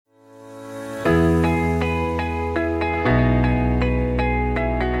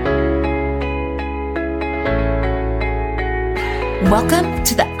Welcome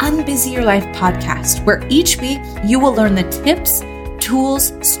to the Unbusy Your Life podcast, where each week you will learn the tips,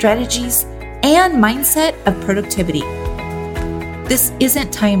 tools, strategies, and mindset of productivity. This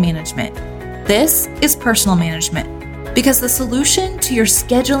isn't time management. This is personal management, because the solution to your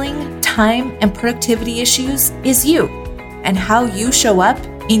scheduling, time, and productivity issues is you and how you show up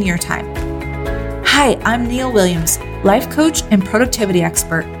in your time. Hi, I'm Neil Williams, life coach and productivity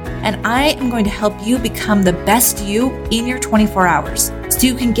expert, and I am going to help you become the best you in your 24 hours so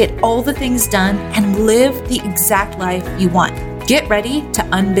you can get all the things done and live the exact life you want. Get ready to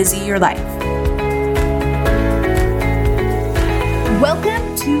unbusy your life.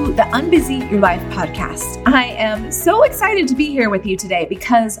 Welcome to the Unbusy Your Life podcast. I am so excited to be here with you today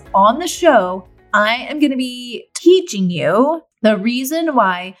because on the show, I am going to be teaching you the reason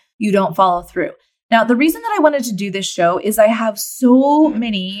why you don't follow through. Now, the reason that I wanted to do this show is I have so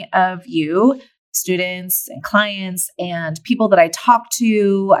many of you, students and clients and people that I talk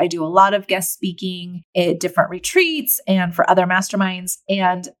to. I do a lot of guest speaking at different retreats and for other masterminds.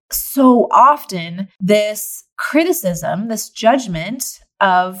 And so often this criticism, this judgment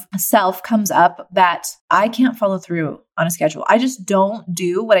of self comes up that I can't follow through on a schedule. I just don't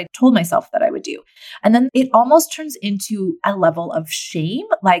do what I told myself that I would do. And then it almost turns into a level of shame,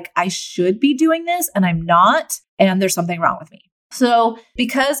 like I should be doing this and I'm not, and there's something wrong with me. So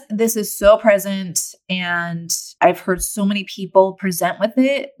because this is so present and I've heard so many people present with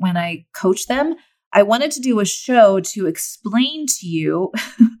it when I coach them, I wanted to do a show to explain to you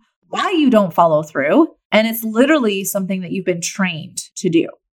why you don't follow through. And it's literally something that you've been trained to do.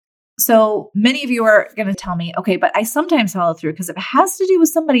 So many of you are going to tell me, okay, but I sometimes follow through because if it has to do with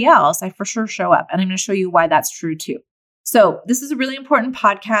somebody else, I for sure show up. And I'm going to show you why that's true too. So this is a really important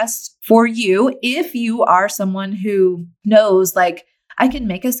podcast for you if you are someone who knows like, I can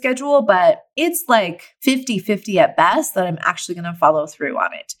make a schedule, but it's like 50-50 at best that I'm actually going to follow through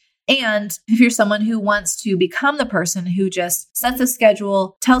on it. And if you're someone who wants to become the person who just sets a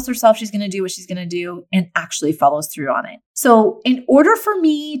schedule, tells herself she's going to do what she's going to do, and actually follows through on it. So in order for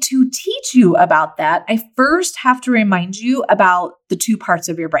me to teach you about that, I first have to remind you about the two parts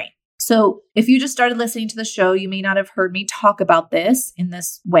of your brain. So if you just started listening to the show, you may not have heard me talk about this in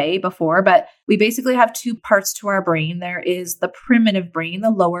this way before, but we basically have two parts to our brain. There is the primitive brain, the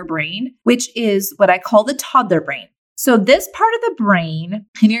lower brain, which is what I call the toddler brain. So this part of the brain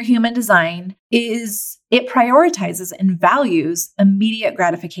in your human design it prioritizes and values immediate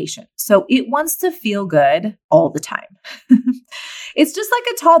gratification. So it wants to feel good all the time. It's just like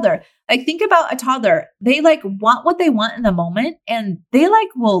a toddler. Like think about a toddler. They want what they want in the moment and they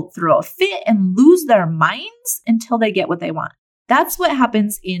will throw a fit and lose their minds until they get what they want. That's what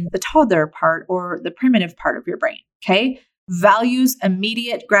happens in the toddler part or the primitive part of your brain. Okay. Values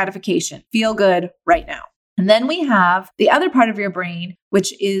immediate gratification. Feel good right now. And then we have the other part of your brain,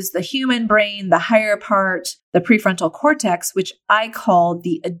 which is the human brain, the higher part, the prefrontal cortex, which I call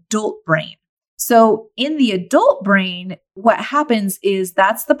the adult brain. So in the adult brain, what happens is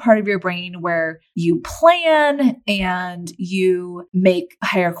that's the part of your brain where you plan and you make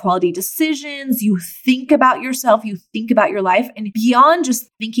higher quality decisions. You think about yourself, you think about your life, and beyond just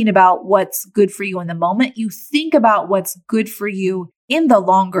thinking about what's good for you in the moment, you think about what's good for you in the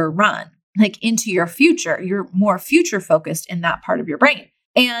longer run. Like into your future, you're more future focused in that part of your brain.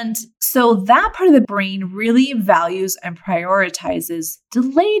 And so that part of the brain really values and prioritizes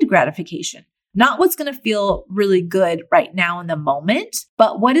delayed gratification, not what's going to feel really good right now in the moment,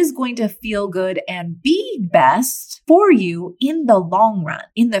 but what is going to feel good and be best for you in the long run,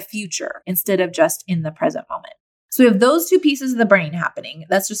 in the future, instead of just in the present moment. So we have those two pieces of the brain happening.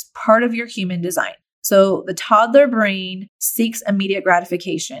 That's just part of your human design. So the toddler brain seeks immediate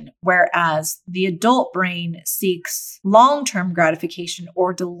gratification, whereas the adult brain seeks long-term gratification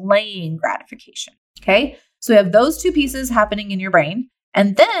or delaying gratification. Okay. So we have those two pieces happening in your brain.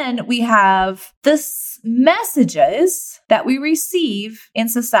 And then we have the messages that we receive in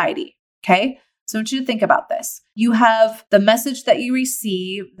society. Okay. So I want you to think about this. You have the message that you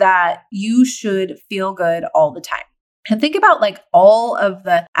receive that you should feel good all the time. And think about all of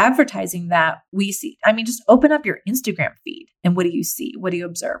the advertising that we see. I mean, just open up your Instagram feed and what do you see? What do you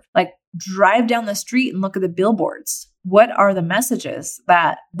observe? Drive down the street and look at the billboards. What are the messages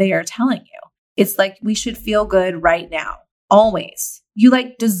that they are telling you? It's we should feel good right now, always. You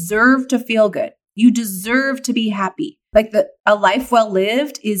deserve to feel good. You deserve to be happy. A life well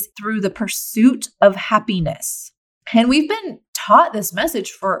lived is through the pursuit of happiness. And we've been taught this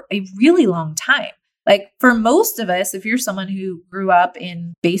message for a really long time. For most of us, if you're someone who grew up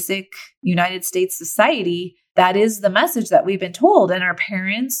in basic United States society, that is the message that we've been told. And our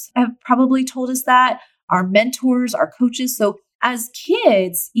parents have probably told us that, our mentors, our coaches. So as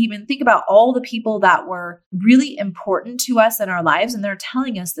kids, even think about all the people that were really important to us in our lives. And they're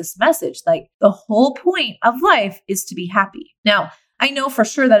telling us this message, like the whole point of life is to be happy. Now, I know for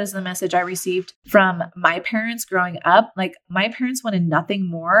sure that is the message I received from my parents growing up. Like my parents wanted nothing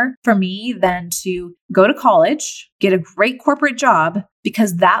more for me than to go to college, get a great corporate job,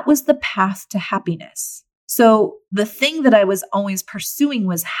 because that was the path to happiness. So the thing that I was always pursuing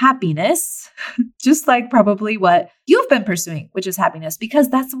was happiness, just like probably what you've been pursuing, which is happiness, because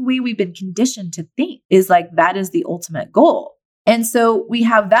that's the way we've been conditioned to think, is like that is the ultimate goal. And so we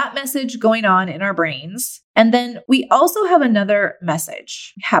have that message going on in our brains. And then we also have another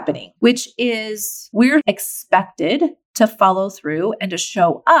message happening, which is we're expected to follow through and to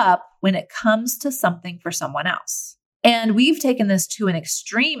show up when it comes to something for someone else. And we've taken this to an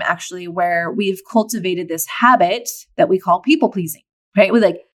extreme, actually, where we've cultivated this habit that we call people pleasing, right? We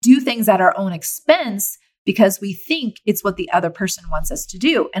like do things at our own expense because we think it's what the other person wants us to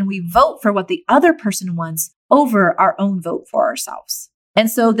do. And we vote for what the other person wants over our own vote for ourselves. And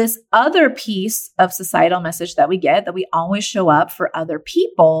so this other piece of societal message that we get, that we always show up for other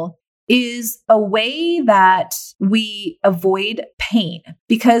people, is a way that we avoid pain.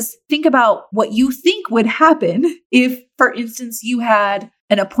 Because think about what you think would happen if, for instance, you had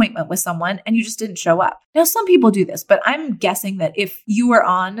an appointment with someone and you just didn't show up. Now, some people do this, but I'm guessing that if you were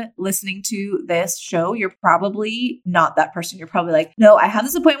on listening to this show, you're probably not that person. You're probably like, no, I have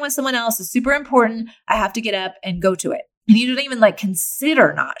this appointment with someone else. It's super important. I have to get up and go to it. And you don't even like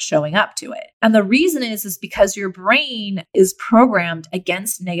consider not showing up to it. And the reason is because your brain is programmed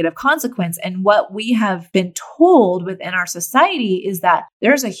against negative consequence. And what we have been told within our society is that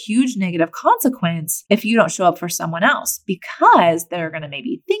there's a huge negative consequence if you don't show up for someone else, because they're going to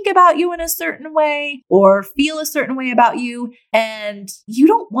maybe think about you in a certain way or feel a certain way about you. And you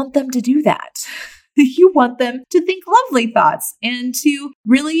don't want them to do that. You want them to think lovely thoughts and to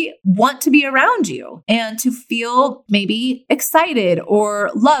really want to be around you and to feel maybe excited or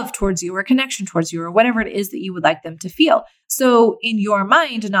love towards you or connection towards you or whatever it is that you would like them to feel. So in your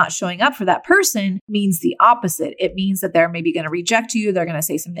mind, not showing up for that person means the opposite. It means that they're maybe going to reject you. They're going to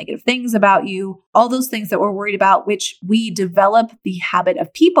say some negative things about you, all those things that we're worried about, which we develop the habit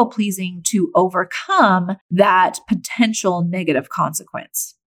of people pleasing to overcome that potential negative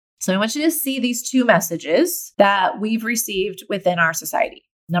consequence. So I want you to see these two messages that we've received within our society.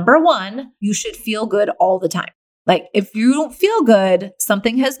 Number one, you should feel good all the time. Like if you don't feel good,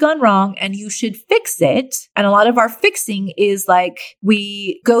 something has gone wrong and you should fix it. And a lot of our fixing is like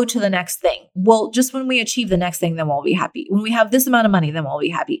we go to the next thing. Well, just when we achieve the next thing, then we'll be happy. When we have this amount of money, then we'll be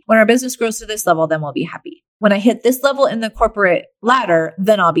happy. When our business grows to this level, then we'll be happy. When I hit this level in the corporate ladder,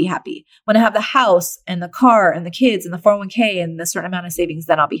 then I'll be happy. When I have the house and the car and the kids and the 401k and the certain amount of savings,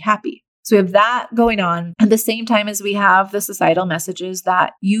 then I'll be happy. So we have that going on at the same time as we have the societal messages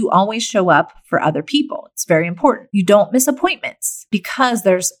that you always show up for other people. It's very important. You don't miss appointments because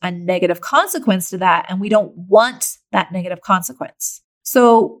there's a negative consequence to that, and we don't want that negative consequence.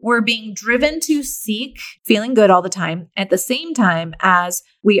 So we're being driven to seek feeling good all the time at the same time as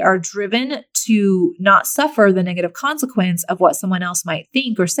we are driven to not suffer the negative consequence of what someone else might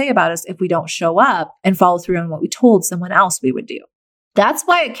think or say about us if we don't show up and follow through on what we told someone else we would do. That's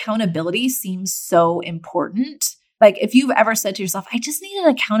why accountability seems so important. Like if you've ever said to yourself, I just need an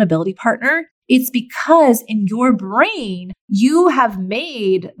accountability partner, it's because in your brain, you have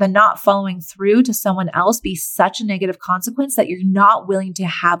made the not following through to someone else be such a negative consequence that you're not willing to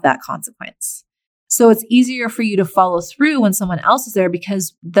have that consequence. So it's easier for you to follow through when someone else is there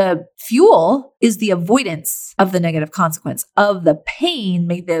because the fuel is the avoidance of the negative consequence of the pain,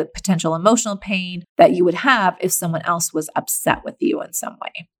 maybe the potential emotional pain that you would have if someone else was upset with you in some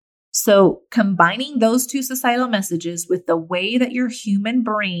way. So combining those two societal messages with the way that your human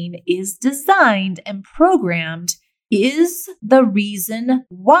brain is designed and programmed is the reason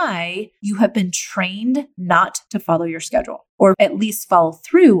why you have been trained not to follow your schedule, or at least follow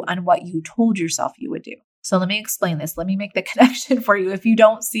through on what you told yourself you would do. So let me explain this. Let me make the connection for you if you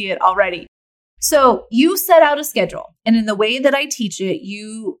don't see it already. So you set out a schedule, and in the way that I teach it,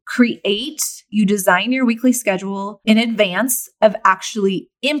 you design your weekly schedule in advance of actually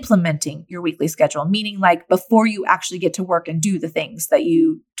implementing your weekly schedule, meaning like before you actually get to work and do the things that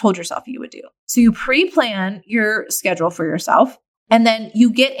you told yourself you would do. So you pre-plan your schedule for yourself, and then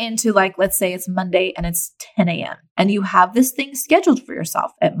you get into like, let's say it's Monday and it's 10 a.m. and you have this thing scheduled for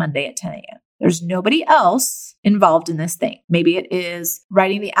yourself at Monday at 10 a.m. There's nobody else involved in this thing. Maybe it is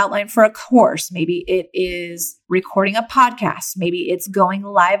writing the outline for a course. Maybe it is recording a podcast. Maybe it's going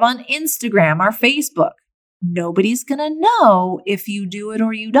live on Instagram or Facebook. Nobody's going to know if you do it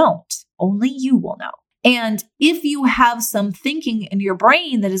or you don't. Only you will know. And if you have some thinking in your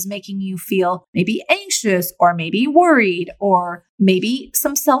brain that is making you feel maybe anxious or maybe worried or maybe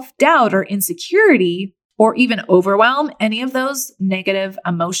some self-doubt or insecurity or even overwhelm, any of those negative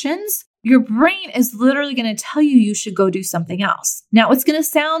emotions, your brain is literally going to tell you you should go do something else. Now, it's going to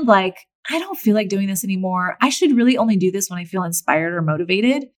sound like, I don't feel like doing this anymore. I should really only do this when I feel inspired or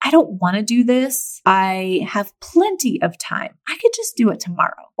motivated. I don't want to do this. I have plenty of time. I could just do it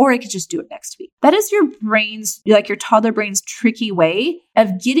tomorrow, or I could just do it next week. That is your brain's, like your toddler brain's tricky way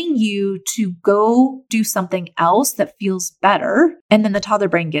of getting you to go do something else that feels better. And then the toddler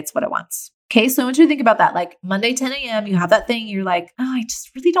brain gets what it wants. Okay, so I want you to think about that. Like Monday, 10 a.m., you have that thing. You're like, oh, I just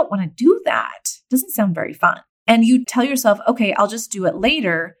really don't want to do that. Doesn't sound very fun. And you tell yourself, okay, I'll just do it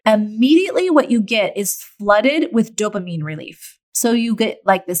later. Immediately what you get is flooded with dopamine relief. So you get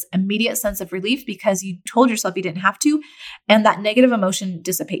like this immediate sense of relief because you told yourself you didn't have to. And that negative emotion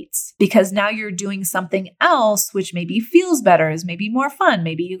dissipates because now you're doing something else, which maybe feels better, is maybe more fun.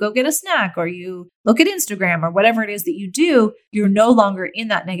 Maybe you go get a snack or you look at Instagram or whatever it is that you do. You're no longer in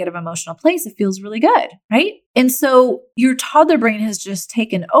that negative emotional place. It feels really good, right? And so your toddler brain has just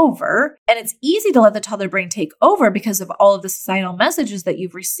taken over, and it's easy to let the toddler brain take over because of all of the societal messages that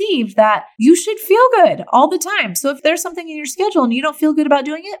you've received that you should feel good all the time. So if there's something in your schedule and you don't feel good about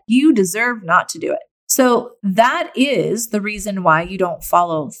doing it, you deserve not to do it. So that is the reason why you don't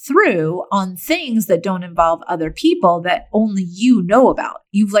follow through on things that don't involve other people that only you know about.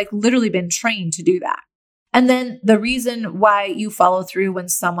 You've like literally been trained to do that. And then the reason why you follow through when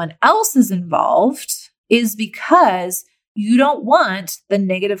someone else is involved is because you don't want the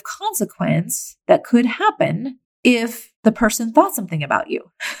negative consequence that could happen if the person thought something about you.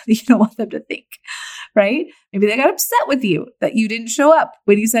 You don't want them to think, right? Maybe they got upset with you that you didn't show up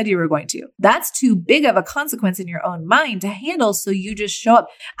when you said you were going to. That's too big of a consequence in your own mind to handle. So you just show up.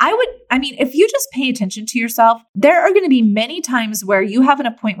 If you just pay attention to yourself, there are going to be many times where you have an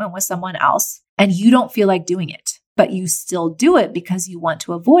appointment with someone else and you don't feel like doing it, but you still do it because you want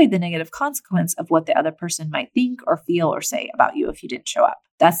to avoid the negative consequence of what the other person might think or feel or say about you if you didn't show up.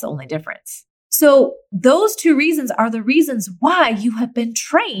 That's the only difference. So those two reasons are the reasons why you have been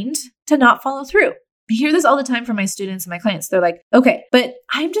trained to not follow through. I hear this all the time from my students and my clients. They're like, okay, but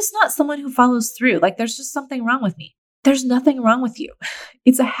I'm just not someone who follows through. Like there's just something wrong with me. There's nothing wrong with you.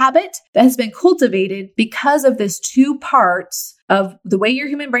 It's a habit that has been cultivated because of this two parts of the way your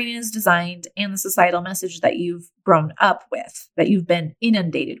human brain is designed and the societal message that you've grown up with, that you've been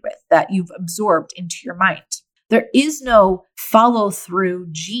inundated with, that you've absorbed into your mind. There is no follow through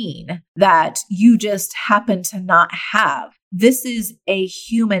gene that you just happen to not have. This is a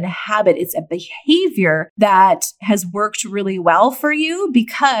human habit. It's a behavior that has worked really well for you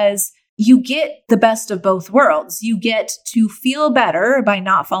because you get the best of both worlds. You get to feel better by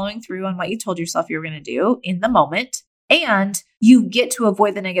not following through on what you told yourself you were going to do in the moment. And you get to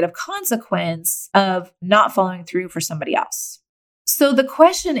avoid the negative consequence of not following through for somebody else. So the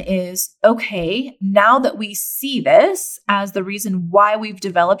question is, okay, now that we see this as the reason why we've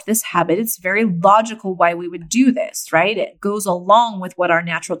developed this habit, it's very logical why we would do this, right? It goes along with what our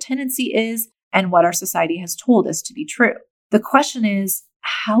natural tendency is and what our society has told us to be true. The question is,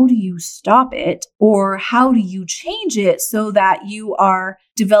 how do you stop it, or how do you change it so that you are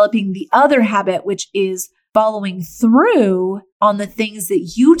developing the other habit, which is following through on the things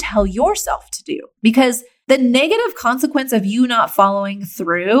that you tell yourself to do? Because the negative consequence of you not following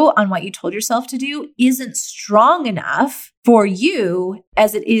through on what you told yourself to do isn't strong enough for you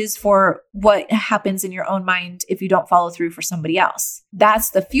as it is for what happens in your own mind if you don't follow through for somebody else.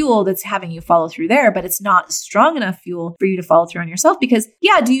 That's the fuel that's having you follow through there, but it's not strong enough fuel for you to follow through on yourself because,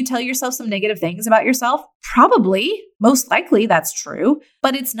 do you tell yourself some negative things about yourself? Probably, most likely that's true,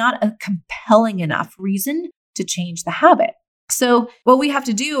 but it's not a compelling enough reason to change the habit. So what we have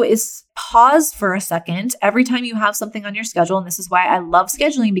to do is pause for a second every time you have something on your schedule. And this is why I love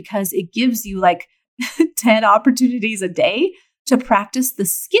scheduling, because it gives you like 10 opportunities a day to practice the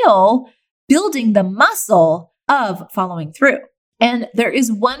skill, building the muscle of following through. And there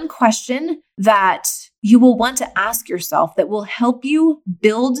is one question that you will want to ask yourself that will help you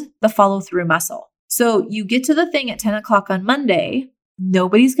build the follow through muscle. So you get to the thing at 10 o'clock on Monday.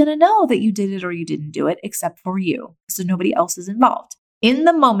 Nobody's going to know that you did it or you didn't do it except for you. So nobody else is involved. In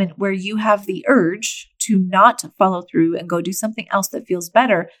the moment where you have the urge to not follow through and go do something else that feels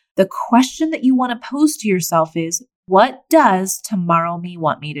better, the question that you want to pose to yourself is, what does tomorrow me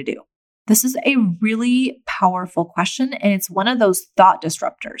want me to do? This is a really powerful question, and it's one of those thought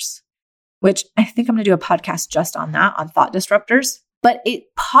disruptors, which I think I'm going to do a podcast just on that, on thought disruptors. but it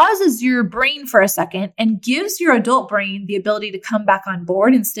pauses your brain for a second and gives your adult brain the ability to come back on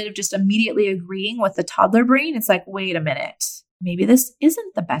board instead of just immediately agreeing with the toddler brain. It's like, wait a minute, maybe this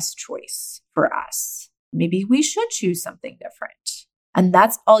isn't the best choice for us. Maybe we should choose something different. And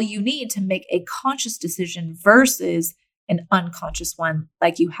that's all you need to make a conscious decision versus an unconscious one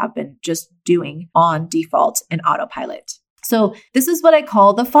like you have been just doing on default and autopilot. So this is what I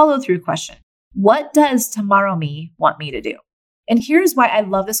call the follow-through question. What does tomorrow me want me to do? And here's why I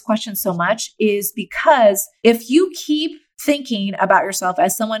love this question so much is because if you keep thinking about yourself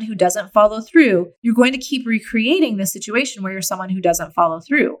as someone who doesn't follow through, you're going to keep recreating the situation where you're someone who doesn't follow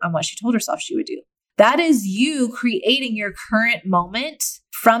through on what she told herself she would do. That is you creating your current moment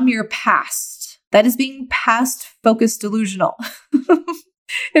from your past. That is being past focused delusional.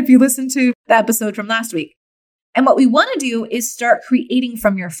 If you listen to the episode from last week. And what we want to do is start creating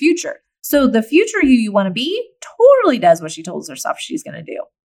from your future. So the future you want to be totally does what she told herself she's going to do.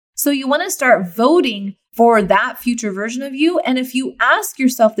 So you want to start voting for that future version of you. And if you ask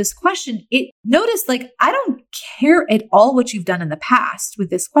yourself this question, notice like, I don't care at all what you've done in the past with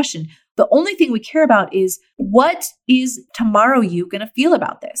this question. The only thing we care about is what is tomorrow you going to feel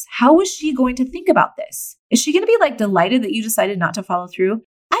about this? How is she going to think about this? Is she going to be like delighted that you decided not to follow through?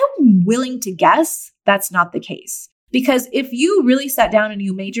 I'm willing to guess that's not the case. Because if you really sat down and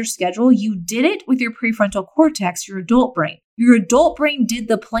you made your schedule, you did it with your prefrontal cortex, your adult brain. Your adult brain did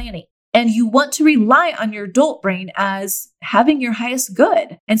the planning. And you want to rely on your adult brain as having your highest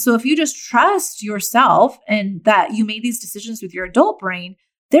good. And so if you just trust yourself and that you made these decisions with your adult brain,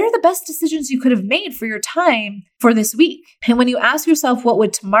 they're the best decisions you could have made for your time for this week. And when you ask yourself, what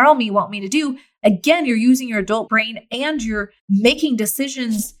would tomorrow me want me to do? Again, you're using your adult brain and you're making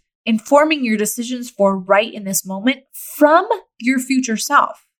decisions, informing your decisions for right in this moment from your future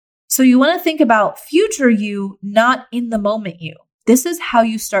self. So you want to think about future you, not in the moment you. This is how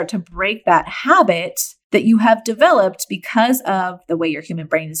you start to break that habit that you have developed because of the way your human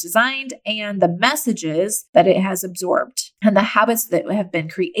brain is designed and the messages that it has absorbed and the habits that have been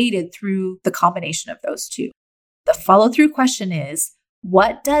created through the combination of those two. The follow-through question is,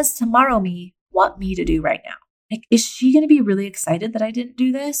 what does tomorrow me want me to do right now? Like, is she going to be really excited that I didn't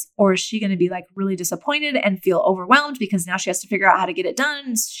do this? Or is she going to be like really disappointed and feel overwhelmed because now she has to figure out how to get it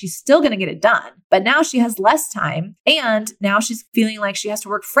done? She's still going to get it done, but now she has less time. And now she's feeling like she has to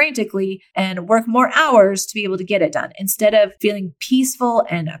work frantically and work more hours to be able to get it done instead of feeling peaceful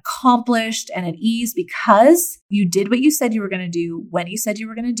and accomplished and at ease because you did what you said you were going to do when you said you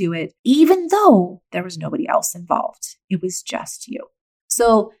were going to do it, even though there was nobody else involved. It was just you.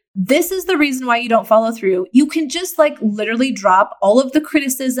 So this is the reason why you don't follow through. You can just like literally drop all of the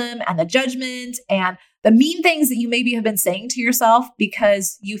criticism and the judgment and the mean things that you maybe have been saying to yourself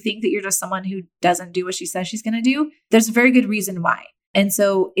because you think that you're just someone who doesn't do what she says she's going to do. There's a very good reason why. And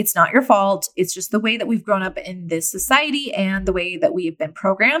so it's not your fault. It's just the way that we've grown up in this society and the way that we have been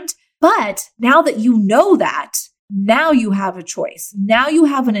programmed. But now that you know that, now you have a choice. Now you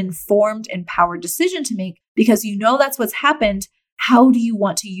have an informed, empowered decision to make because you know that's what's happened. How do you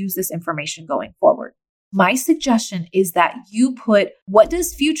want to use this information going forward? My suggestion is that you put, what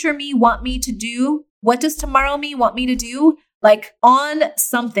does future me want me to do? What does tomorrow me want me to do? Like on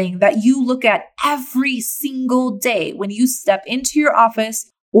something that you look at every single day when you step into your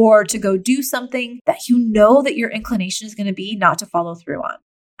office or to go do something that you know that your inclination is going to be not to follow through on.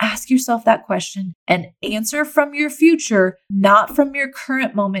 Ask yourself that question and answer from your future, not from your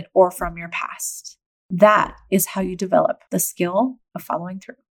current moment or from your past. That is how you develop the skill of following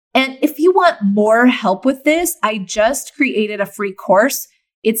through. And if you want more help with this, I just created a free course.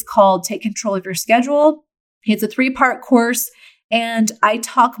 It's called Take Control of Your Schedule. It's a 3-part course, and I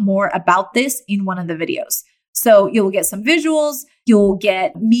talk more about this in one of the videos. So you'll get some visuals, you'll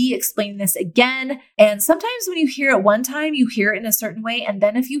get me explaining this again. And sometimes when you hear it one time, you hear it in a certain way. And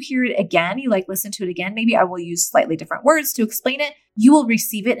then if you hear it again, you like listen to it again, maybe I will use slightly different words to explain it. You will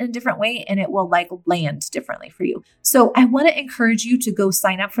receive it in a different way and it will like land differently for you. So I want to encourage you to go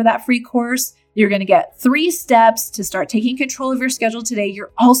sign up for that free course. You're going to get 3 steps to start taking control of your schedule today.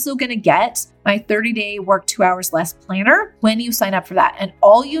 You're also going to get my 30-day work 2 hours less planner when you sign up for that. And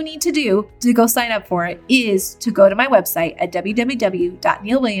all you need to do to go sign up for it is to go to my website at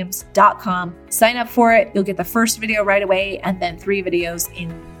www.neilwilliams.com, sign up for it. You'll get the first video right away and then 3 videos in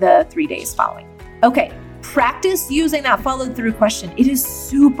the 3 days following. Okay. Practice using that follow through question. It is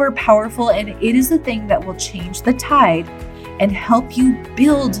super powerful and it is the thing that will change the tide and help you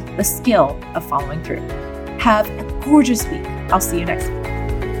build the skill of following through. Have a gorgeous week. I'll see you next week.